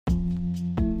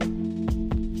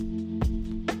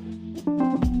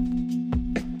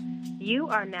You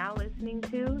are now listening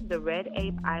to the Red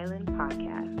Ape Island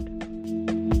podcast.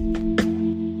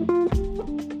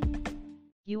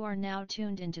 You are now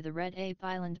tuned into the Red Ape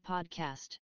Island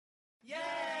podcast. Yay!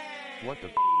 What the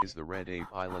is the Red Ape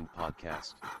Island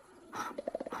podcast?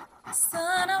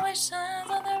 Sun always shines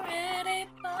on the Red Ape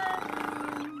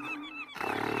Island.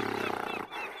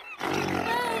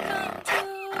 Welcome to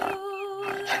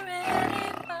the Red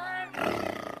Ape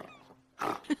Island.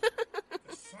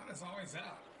 The sun is always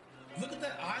out. Look at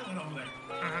that island over there.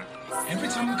 Every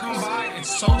time we come by,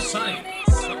 it's so sunny.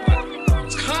 It's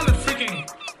kind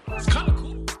of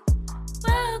cool.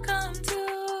 Welcome to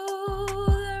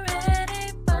the Red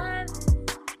Ape Island.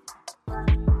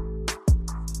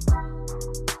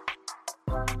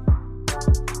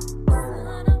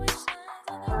 Sun always shines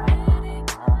on the Red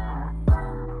Ape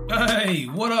Island. Hey,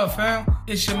 what up, fam?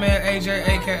 It's your man AJ,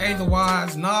 aka The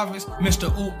Wise Novice, Mr.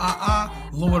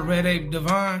 Lord Red Ape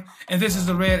Divine, and this is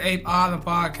the Red Ape Island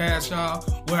podcast, y'all,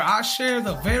 where I share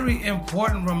the very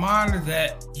important reminder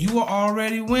that you are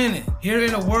already winning. Here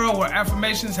in a world where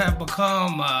affirmations have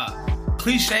become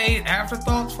cliched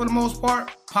afterthoughts for the most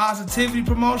part, positivity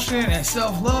promotion and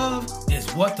self-love is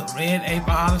what the Red Ape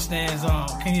Island stands on.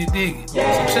 Can you dig it?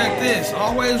 Yeah. So check this.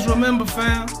 Always remember,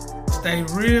 fam, stay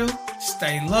real,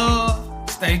 stay loved,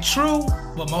 stay true,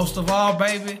 but most of all,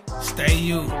 baby, stay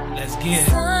you. Let's get it.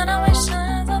 Sun always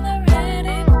shines on the Red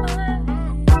Ape Island.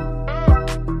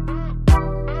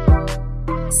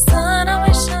 Sun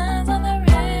always shines on the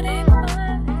Red Ape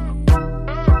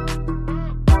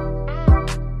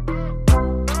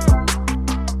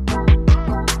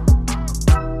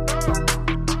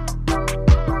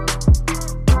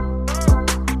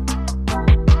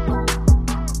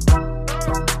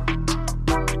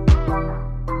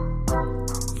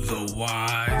The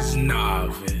Wise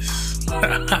Novice.